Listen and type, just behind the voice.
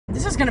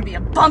This is gonna be a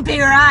bumpy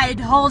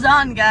ride. Hold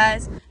on,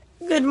 guys.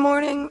 Good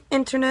morning,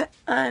 internet.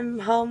 I'm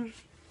home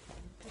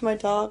with my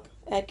dog,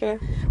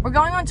 Edgar. We're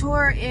going on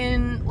tour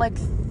in like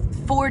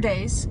 4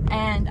 days,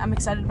 and I'm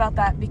excited about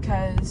that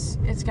because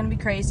it's gonna be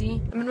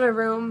crazy. I'm in my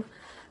room.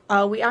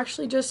 We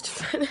actually just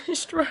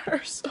finished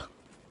rehearsal.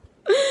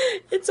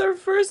 It's our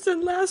first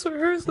and last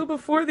rehearsal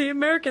before the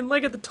American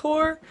leg of the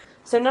tour.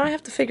 So now I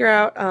have to figure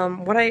out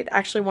what I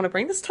actually want to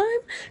bring this time,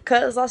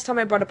 because last time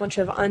I brought a bunch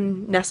of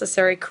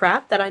unnecessary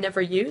crap that I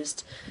never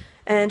used,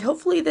 and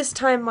hopefully this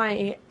time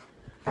my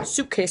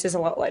suitcase is a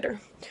lot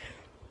lighter.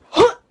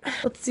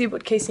 Let's see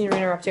what Casey and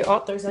Irene are up to.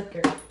 Oh, there's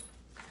Edgar.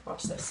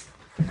 Watch this.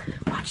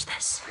 Watch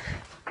this.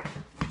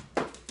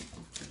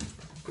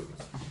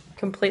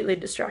 Completely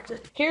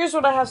distracted. Here's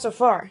what I have so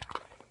far.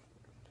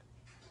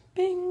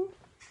 Bing.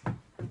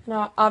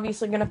 Now,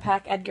 obviously gonna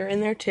pack Edgar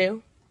in there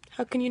too.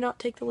 How can you not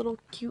take the little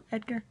cute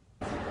Edgar?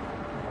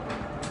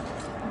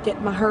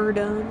 Get my hair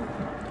done.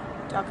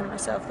 Talking to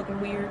myself, looking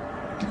weird.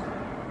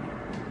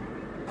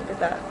 Look at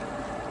that.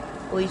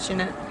 Bleaching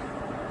it.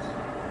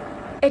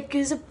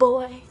 Edgar's a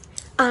boy.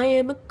 I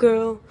am a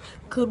girl.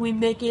 Could we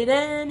make it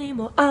any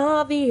more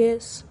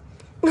obvious?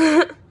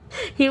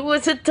 He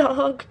was a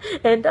dog,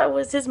 and I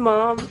was his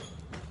mom.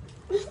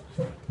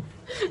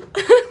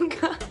 Oh,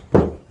 God.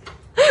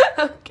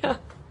 Oh, God.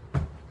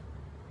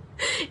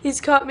 He's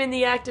caught me in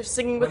the act of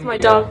singing with my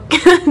dog,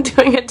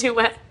 doing a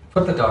duet.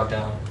 Put the dog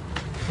down.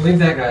 Leave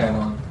that guy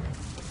alone.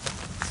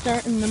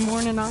 Starting the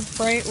morning off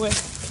bright with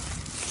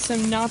some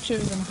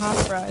nachos and hot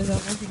fries. I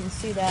don't know if you can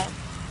see that.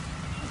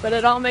 But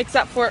it all makes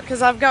up for it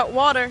because I've got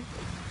water.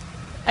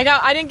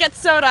 I didn't get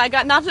soda. I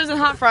got nachos and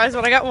hot fries,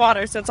 but I got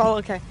water, so it's all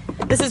okay.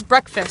 This is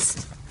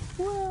breakfast.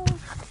 Whoa.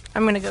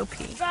 I'm gonna go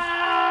pee.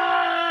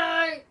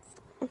 Bye!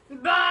 Bye!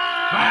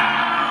 Bye!